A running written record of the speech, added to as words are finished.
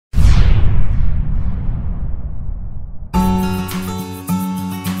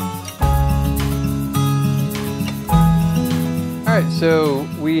So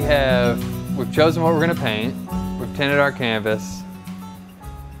we've chosen what we're going to paint, we've tinted our canvas,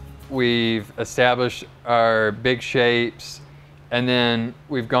 we've established our big shapes, and then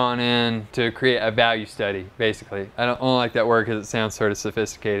we've gone in to create a value study, basically. I don't like that word because it sounds sort of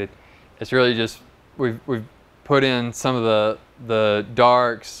sophisticated. It's really just, we've put in some of the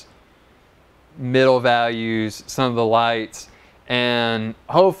darks, middle values, some of the lights, and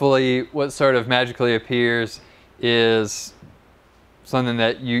hopefully what sort of magically appears is something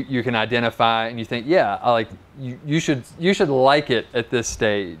that you can identify and you think, yeah, you should like it at this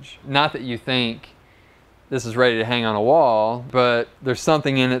stage. Not that you think this is ready to hang on a wall, but there's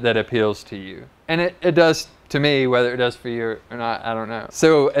something in it that appeals to you. And it does to me. Whether it does for you or not, I don't know.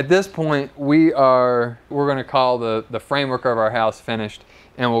 So at this point, we're going to call the framework of our house finished,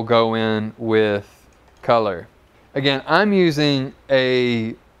 and we'll go in with color. Again, I'm using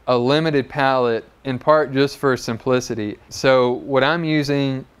a limited palette in part just for simplicity. So what I'm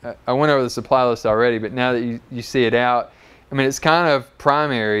using, I went over the supply list already, but now that you see it out, I mean, it's kind of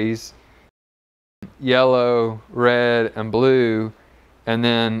primaries, yellow, red, and blue, and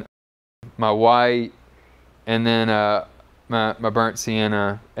then my white, and then my burnt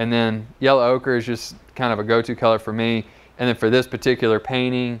sienna, and then yellow ochre is just kind of a go-to color for me. And then for this particular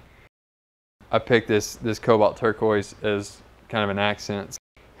painting, I picked this cobalt turquoise as kind of an accent.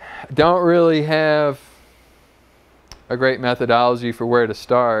 Don't really have a great methodology for where to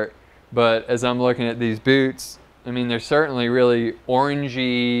start, but as I'm looking at these boots, I mean, they're certainly really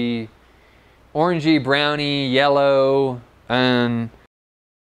orangey, browny, yellow, and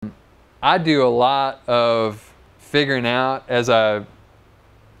I do a lot of figuring out as I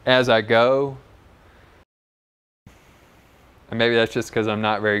go. And maybe that's just because I'm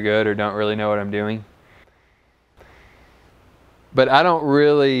not very good or don't really know what I'm doing. But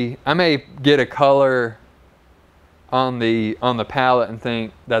I may get a color on the palette and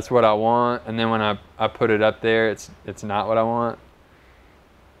think that's what I want, and then when I put it up there, it's not what I want.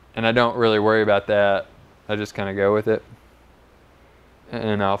 And I don't really worry about that. I just kind of go with it.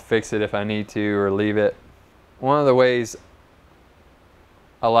 And I'll fix it if I need to, or leave it. One of the ways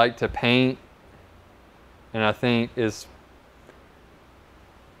I like to paint, and I think is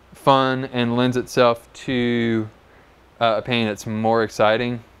fun and lends itself to a painting that's more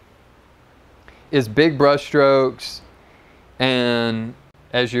exciting, is big brush strokes. And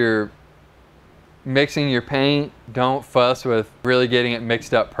as you're mixing your paint, don't fuss with really getting it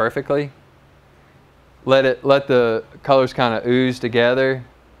mixed up perfectly. Let the colors kind of ooze together.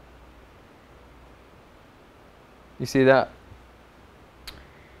 You see that?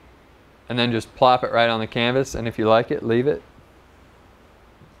 And then just plop it right on the canvas, and if you like it, leave it.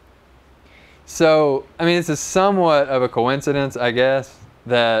 So, I mean, it's a somewhat of a coincidence, I guess,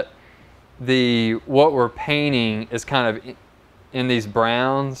 that what we're painting is kind of in these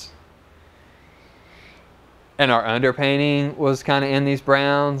browns, and our underpainting was kind of in these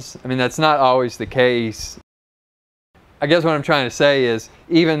browns. I mean, that's not always the case. I guess what I'm trying to say is,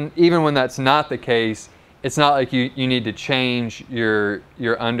 even when that's not the case, it's not like you need to change your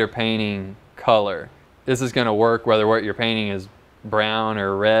underpainting color. This is going to work whether what you're painting is brown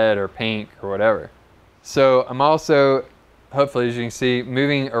or red or pink or whatever. So I'm also, hopefully as you can see,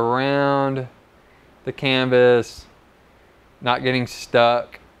 moving around the canvas, not getting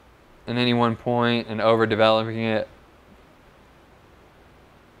stuck in any one point and overdeveloping it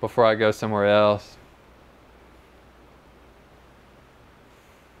before I go somewhere else.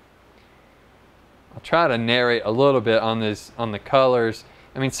 I'll try to narrate a little bit on the colors.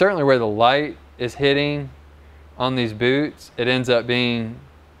 I mean, certainly where the light is hitting on these boots, it ends up being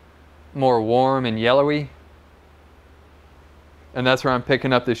more warm and yellowy. And that's where I'm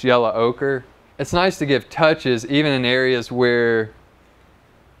picking up this yellow ochre. It's nice to give touches even in areas where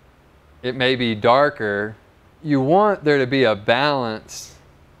it may be darker. You want there to be a balance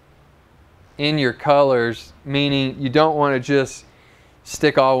in your colors, meaning you don't want to just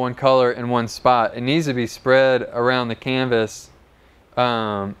stick all one color in one spot. It needs to be spread around the canvas,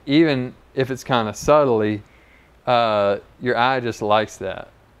 even if it's kind of subtly. Your eye just likes that.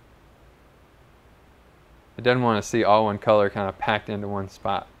 It doesn't want to see all one color kind of packed into one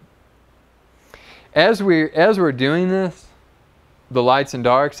spot. As we're doing this, the lights and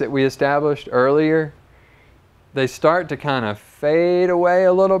darks that we established earlier, they start to kind of fade away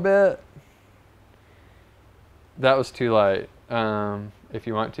a little bit. That was too light. If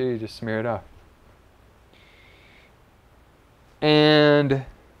you want to, you just smear it off. And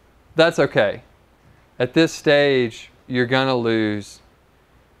that's okay. At this stage, you're gonna lose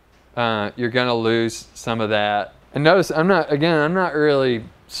some of that. And notice I'm not really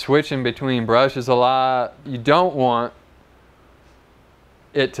switching between brushes a lot. You don't want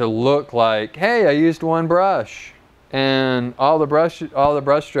it to look like, hey, I used one brush and all the brush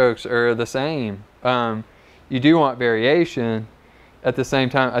strokes are the same. You do want variation. At the same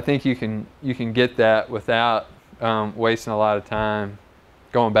time, I think you can get that without wasting a lot of time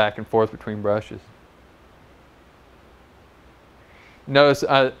going back and forth between brushes. Notice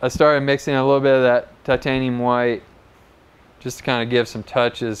I started mixing a little bit of that titanium white just to kind of give some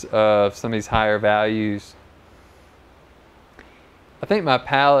touches of some of these higher values. I think my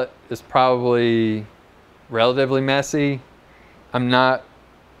palette is probably relatively messy. I'm not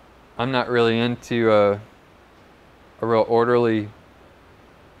really into a real orderly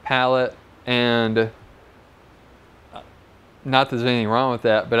palette, and not that there's anything wrong with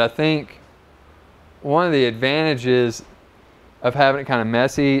that, but I think one of the advantages of having it kind of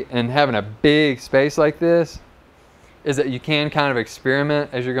messy and having a big space like this is that you can kind of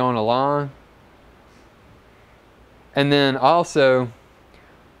experiment as you're going along. And then also,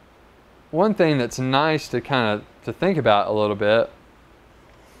 one thing that's nice to kind of think about a little bit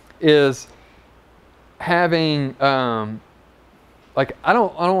is having like I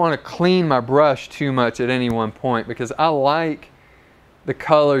don't want to clean my brush too much at any one point, because I like the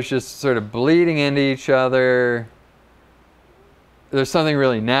colors just sort of bleeding into each other. There's something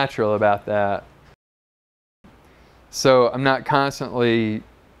really natural about that. So I'm not constantly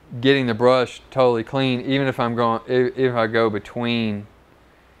getting the brush totally clean, even if if I go between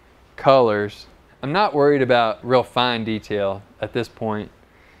colors. I'm not worried about real fine detail at this point.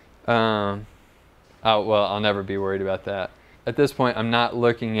 Well, I'll never be worried about that. At this point, I'm not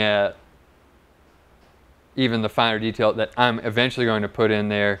looking at even the finer detail that I'm eventually going to put in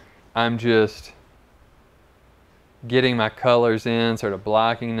there. I'm just getting my colors in, sort of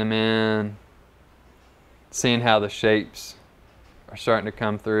blocking them in, seeing how the shapes are starting to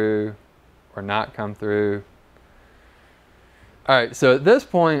come through or not come through. All right, so at this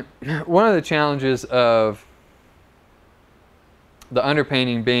point, one of the challenges of the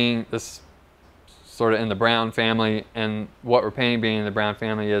underpainting being this sort of in the brown family, and what we're painting being in the brown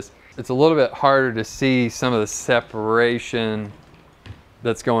family, is it's a little bit harder to see some of the separation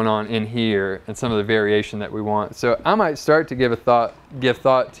that's going on in here and some of the variation that we want. So I might start to give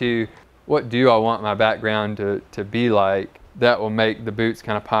thought to what do I want my background to be like that will make the boots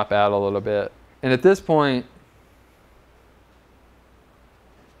kind of pop out a little bit. And at this point,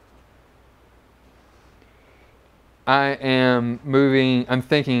 I'm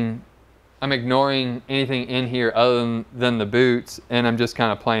ignoring anything in here other than the boots, and I'm just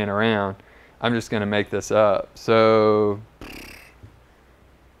kind of playing around. I'm just going to make this up. So,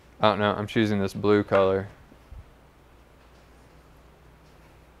 I don't know, I'm choosing this blue color.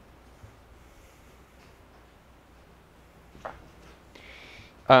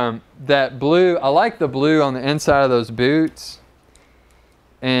 That blue, I like the blue on the inside of those boots,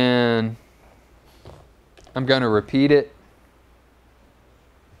 and I'm going to repeat it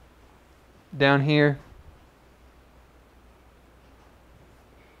down here.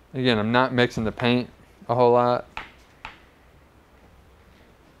 Again, I'm not mixing the paint a whole lot.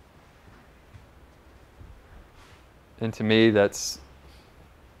 And to me, that's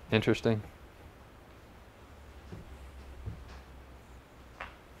interesting.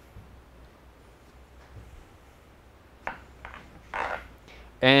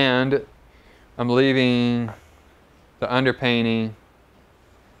 And I'm leaving the underpainting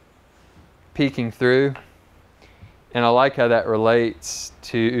peeking through, and I like how that relates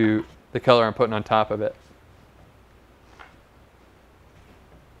to the color I'm putting on top of it.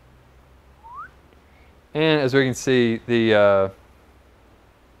 And as we can see, our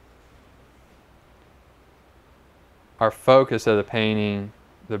focus of the painting,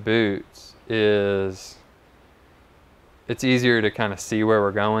 the boots, is it's easier to kind of see where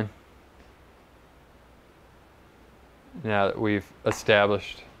we're going now that we've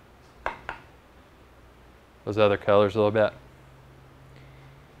established those other colors a little bit.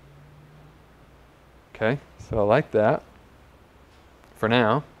 Okay, so I like that for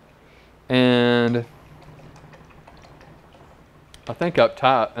now. And I think up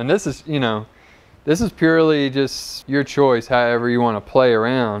top, and this is, this is purely just your choice, however you want to play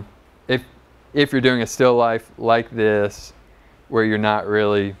around. If you're doing a still life like this, where you're not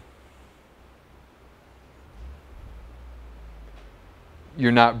really,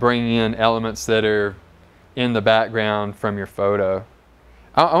 you're not bringing in elements that are in the background from your photo.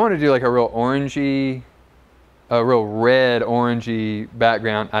 I want to do like a real orangey, a real red orangey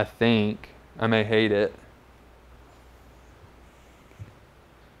background, I think. I may hate it.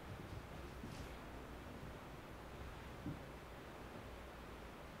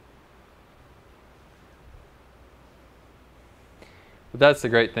 But that's the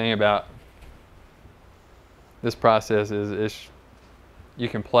great thing about this process is you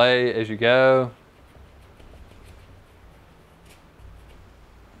can play as you go.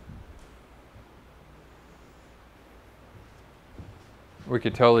 We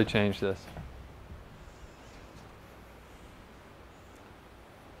could totally change this.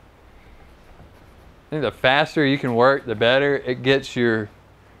 I think the faster you can work, the better. It gets your,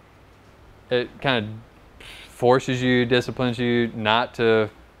 it kind of forces you, disciplines you not to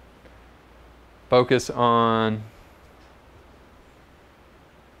focus on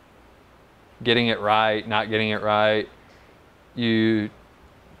getting it right, not getting it right. You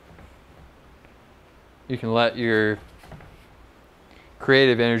can let your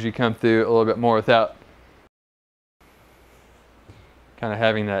creative energy come through a little bit more without kind of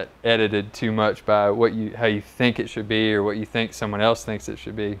having that edited too much by how you think it should be or what you think someone else thinks it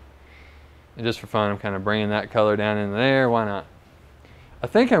should be. And just for fun, I'm kind of bringing that color down in there. Why not? I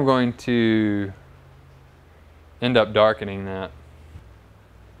think I'm going to end up darkening that.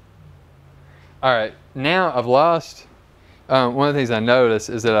 All right, now I've lost, one of the things I noticed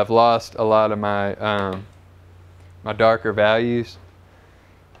is that I've lost a lot of my, my darker values,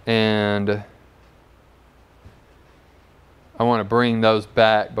 and I want to bring those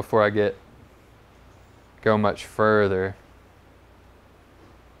back before I go much further.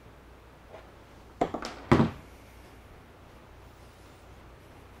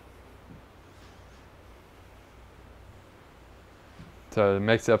 So to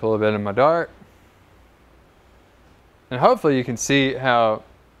mix up a little bit of my dark. And hopefully you can see how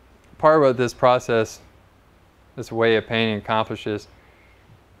part of what this process, this way of painting accomplishes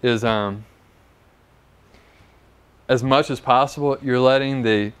is as much as possible you're letting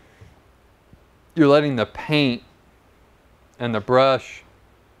the paint and the brush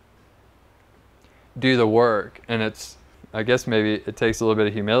do the work. And it's, I guess maybe it takes a little bit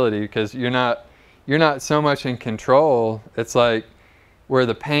of humility because you're not so much in control. It's like where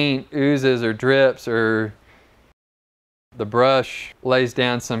the paint oozes or drips or the brush lays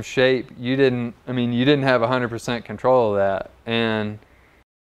down some shape, you didn't have 100% control of that. And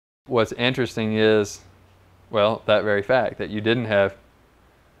what's interesting is, well, that very fact that you didn't have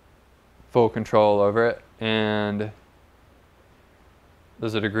full control over it. And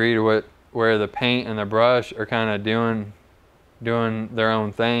there's a degree to where the paint and the brush are kind of doing their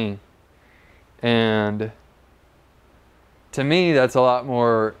own thing. And to me, that's a lot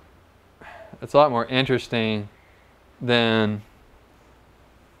more interesting than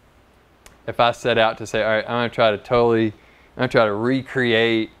if I set out to say, all right, I'm going to try to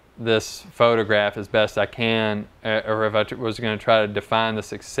recreate this photograph as best I can, or if I was going to try to define the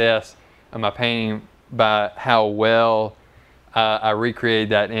success of my painting by how well I recreated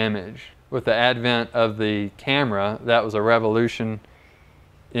that image. With the advent of the camera, that was a revolution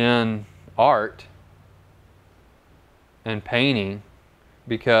in art and painting,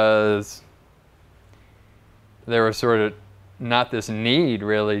 because there was sort of not this need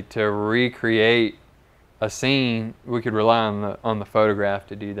really to recreate a scene. We could rely on the photograph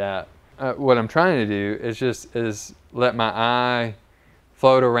to do that. What I'm trying to do is let my eye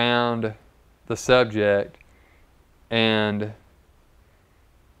float around the subject, and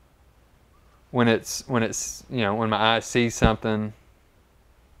when my eye sees something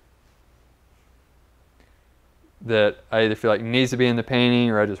that I either feel like needs to be in the painting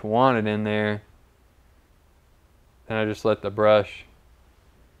or I just want it in there, and I just let the brush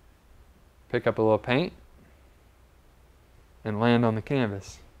pick up a little paint and land on the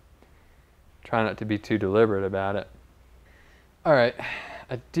canvas. Try not to be too deliberate about it. All right,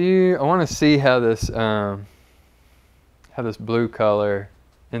 I want to see how this blue color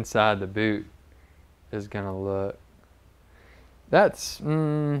inside the boot is gonna look. That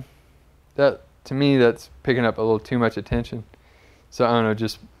to me, that's picking up a little too much attention. So I don't know,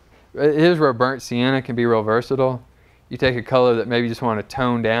 here's where burnt sienna can be real versatile. You take a color that maybe you just want to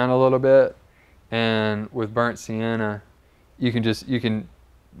tone down a little bit, and with burnt sienna, you can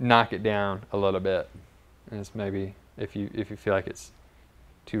knock it down a little bit. And it's maybe if you feel like it's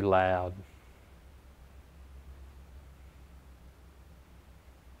too loud.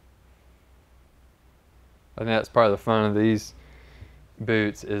 I think that's part of the fun of these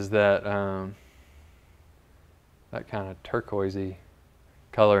boots, is that that kind of turquoisey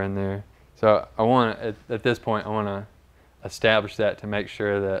color in there. So I want to, at this point, I want to establish that to make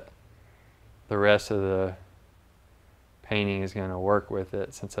sure that the rest of the painting is going to work with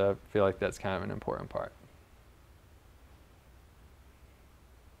it, since I feel like that's kind of an important part.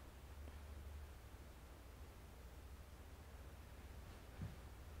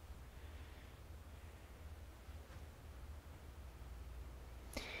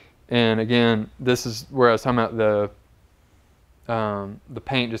 And again, this is where I was talking about the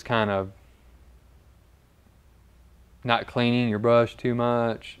paint just kind of not cleaning your brush too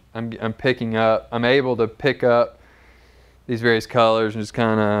much. I'm able to pick up these various colors and just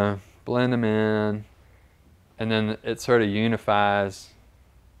kind of blend them in, and then it sort of unifies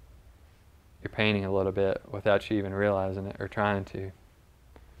your painting a little bit without you even realizing it or trying to.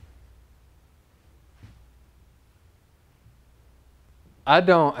 I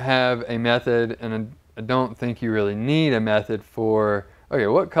don't have a method, and I don't think you really need a method for, okay,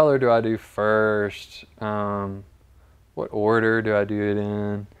 what color do I do first? What order do I do it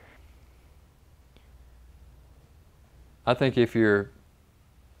in? I think if you're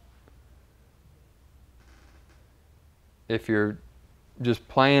just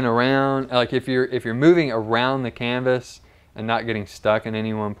playing around, like if you're moving around the canvas and not getting stuck in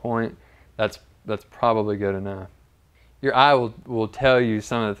any one point, that's probably good enough. Your eye will tell you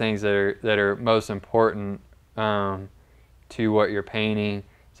some of the things that are most important to what you're painting.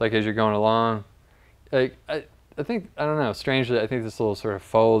 It's like as you're going along, like I think, I don't know, strangely, I think this little sort of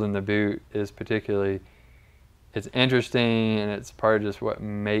fold in the boot is particularly, it's interesting, and it's part of just what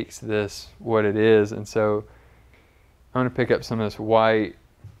makes this what it is. And so I'm going to pick up some of this white.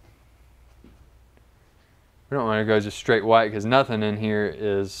 We don't want to go just straight white because nothing in here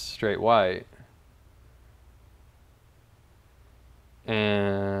is straight white.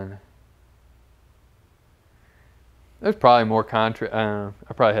 And there's probably more contrast. I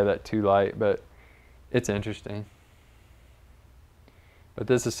probably have that too light, but it's interesting. But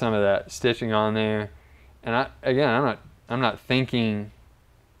this is some of that stitching on there. And I'm not thinking,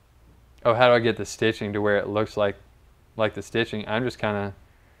 oh, how do I get the stitching to where it looks like the stitching? I'm just kind of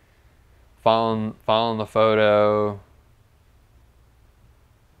following the photo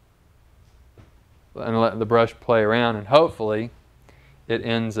and letting the brush play around, and hopefully it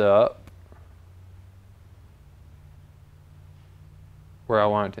ends up where I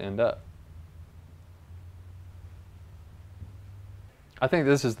want it to end up. I think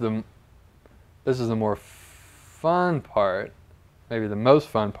this is the more fun part, maybe the most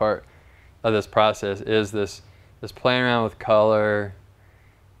fun part of this process, is this playing around with color,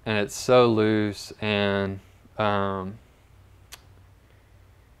 and it's so loose, and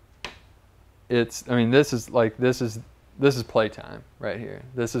this is playtime right here.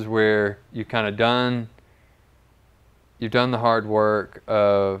 This is where you've done the hard work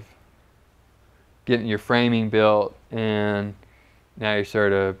of getting your framing built, and now you're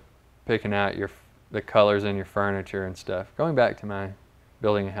sort of picking out the colors in your furniture and stuff. Going back to my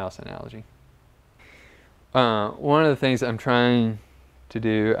building a house analogy. One of the things I'm trying to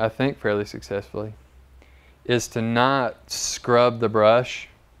do, I think fairly successfully, is to not scrub the brush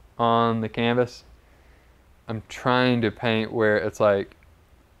on the canvas. I'm trying to paint where it's like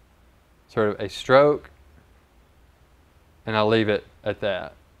sort of a stroke, and I'll leave it at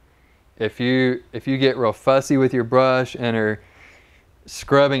that. If you get real fussy with your brush and are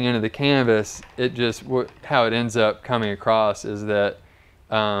scrubbing into the canvas, how it ends up coming across is that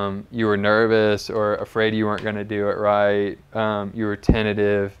you were nervous or afraid you weren't going to do it right. You were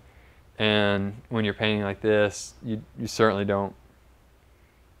tentative, and when you're painting like this, you certainly don't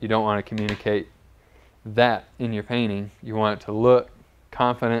want to communicate that in your painting. You want it to look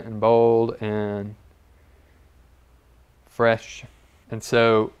confident and bold and fresh. And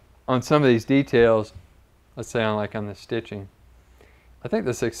so on some of these details, let's say on the stitching, I think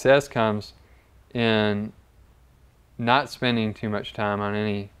the success comes in not spending too much time on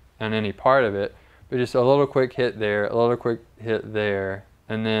any part of it, but just a little quick hit there, a little quick hit there,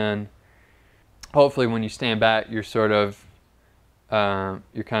 and then hopefully when you stand back, you're sort of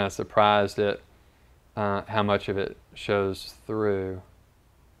you're kind of surprised at how much of it shows through.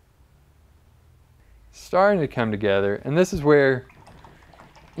 Starting to come together, and this is where,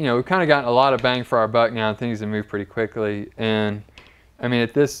 we've kind of gotten a lot of bang for our buck now, and things have moved pretty quickly. And I mean,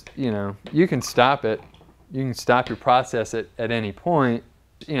 at this, you can stop it. You can stop your process at any point,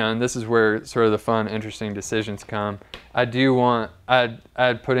 and this is where sort of the fun, interesting decisions come. I'd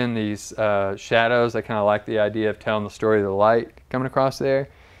put in these shadows. I kind of like the idea of telling the story of the light coming across there.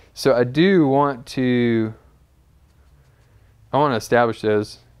 So I want to establish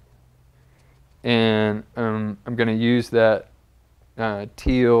those, and I'm going to use that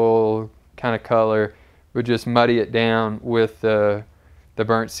teal kind of color, but just muddy it down with the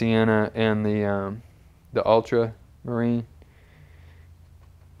burnt sienna and the ultramarine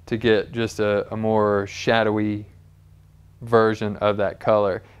to get just a more shadowy version of that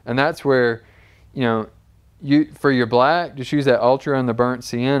color. And that's where, for your black, just use that ultra and the burnt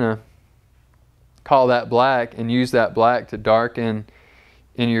sienna, call that black, and use that black to darken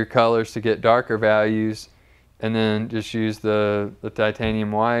in your colors to get darker values, and then just use the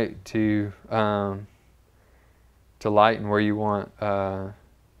titanium white to lighten where you want to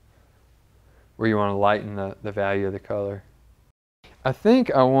lighten the value of the color. I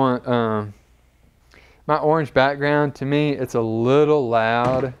think I want my orange background. To me, it's a little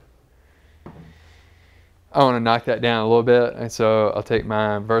loud. I want to knock that down a little bit, and so I'll take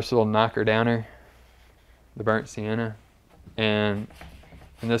my versatile knocker downer, the burnt sienna, and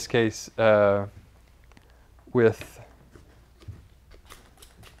in this case with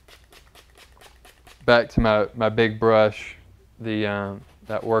back to my big brush, the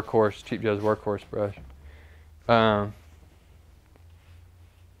that workhorse, Cheap Joe's workhorse brush.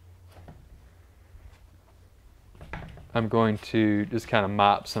 I'm going to just kind of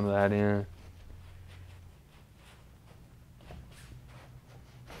mop some of that in.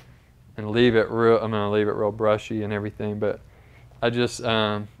 And leave it real, I'm going to leave it real brushy and everything, but I just,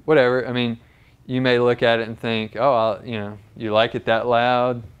 whatever. I mean, you may look at it and think, oh, you know, you like it that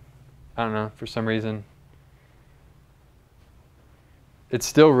loud. I don't know, for some reason. It's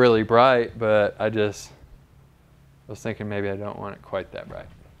still really bright, but I was thinking maybe I don't want it quite that bright.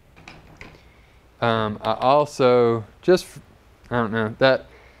 I also I don't know,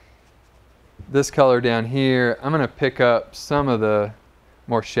 this color down here, I'm going to pick up some of the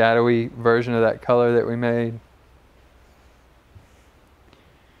more shadowy version of that color that we made.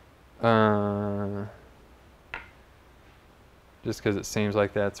 Just because it seems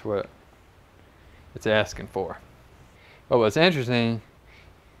like that's what it's asking for. But what's interesting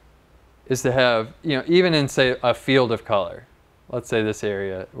is to have, you know, even in, say, a field of color. Let's say this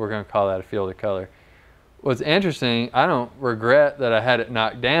area, we're going to call that a field of color. What's interesting, I don't regret that I had it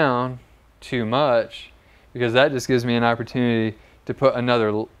knocked down too much, because that just gives me an opportunity to put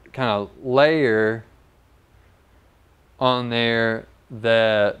another kind of layer on there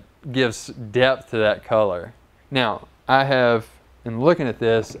that gives depth to that color. Now, I have, in looking at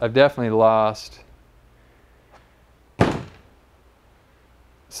this, I've definitely lost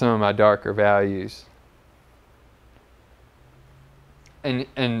some of my darker values.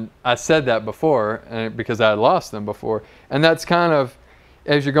 And I said that before because I had lost them before. And that's kind of,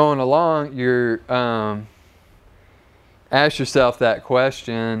 as you're going along, you're ask yourself that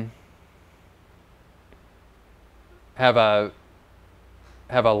question: have I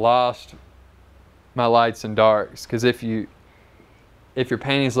lost my lights and darks? Because if your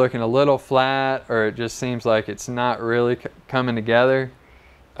painting's looking a little flat, or it just seems like it's not really coming together,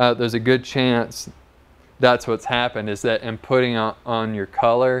 there's a good chance that's what's happened, is that in putting on your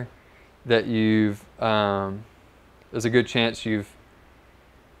color that there's a good chance you've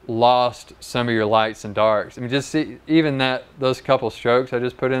lost some of your lights and darks. I mean, just see, even those couple strokes I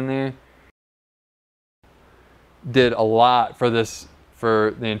just put in there did a lot for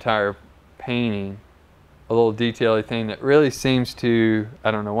the entire painting. A little detail-y thing that really seems to,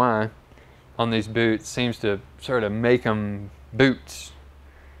 I don't know why, on these boots, seems to sort of make them boots,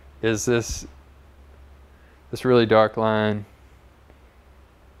 is this really dark line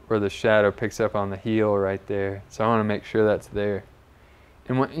where the shadow picks up on the heel right there. So I want to make sure that's there.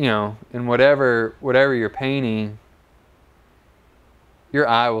 And you know, in whatever you're painting, your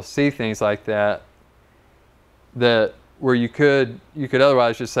eye will see things like that where you could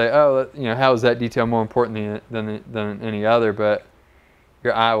otherwise just say, oh, you know, how is that detail more important than any other? But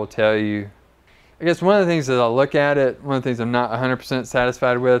your eye will tell you. I guess one of the things that I'll look at it, one of the things I'm not 100%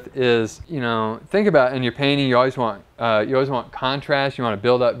 satisfied with is, you know, think about in your painting, you always want contrast. You want to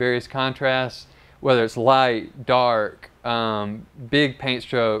build up various contrasts, whether it's light, dark, big paint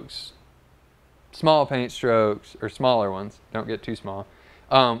strokes, small paint strokes, or smaller ones. Don't get too small.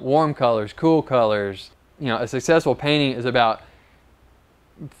 Warm colors, cool colors. You know, a successful painting is about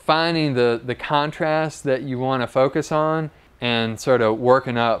finding the contrast that you want to focus on and sort of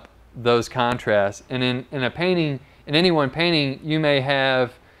working up those contrasts. And in a painting, in any one painting, you may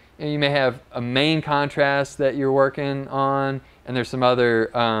have a main contrast that you're working on, and there's some other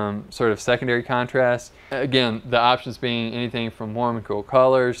sort of secondary contrasts. Again, the options being anything from warm and cool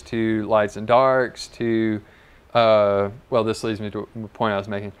colors to lights and darks to, well, this leads me to the point I was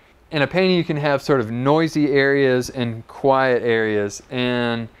making. In a painting, you can have sort of noisy areas and quiet areas.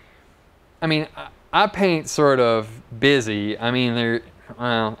 And I mean, I paint sort of busy. I mean, they're,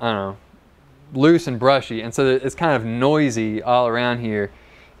 well, I don't know, loose and brushy, and so it's kind of noisy all around here.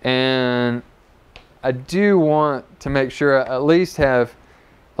 And I do want to make sure I at least have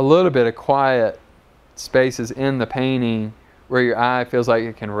a little bit of quiet spaces in the painting where your eye feels like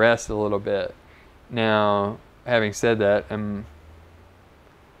it can rest a little bit. Now, having said that,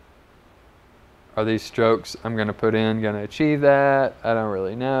 Are these strokes I'm going to put in going to achieve that? I don't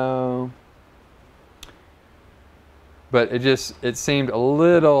really know. But it seemed a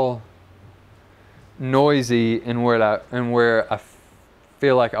little noisy in where I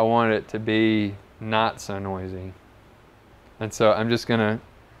feel like I want it to be not so noisy. And so I'm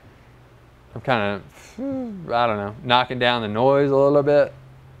kind of, I don't know, knocking down the noise a little bit.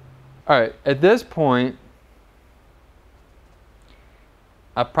 All right, at this point,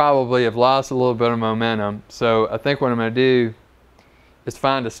 I probably have lost a little bit of momentum. So I think what I'm going to do is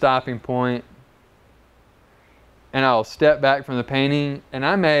find a stopping point, and I'll step back from the painting, and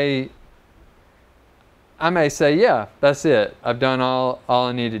I may say, yeah, that's it. I've done all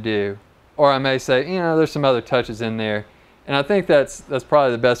I need to do. Or I may say, you know, there's some other touches in there. And I think that's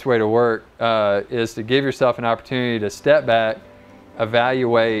probably the best way to work, is to give yourself an opportunity to step back,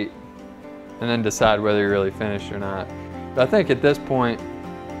 evaluate, and then decide whether you're really finished or not. But I think at this point,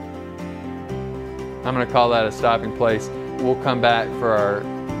 I'm going to call that a stopping place. We'll come back for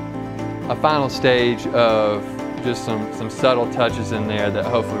a final stage of just some subtle touches in there that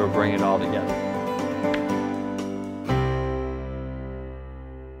hopefully will bring it all together.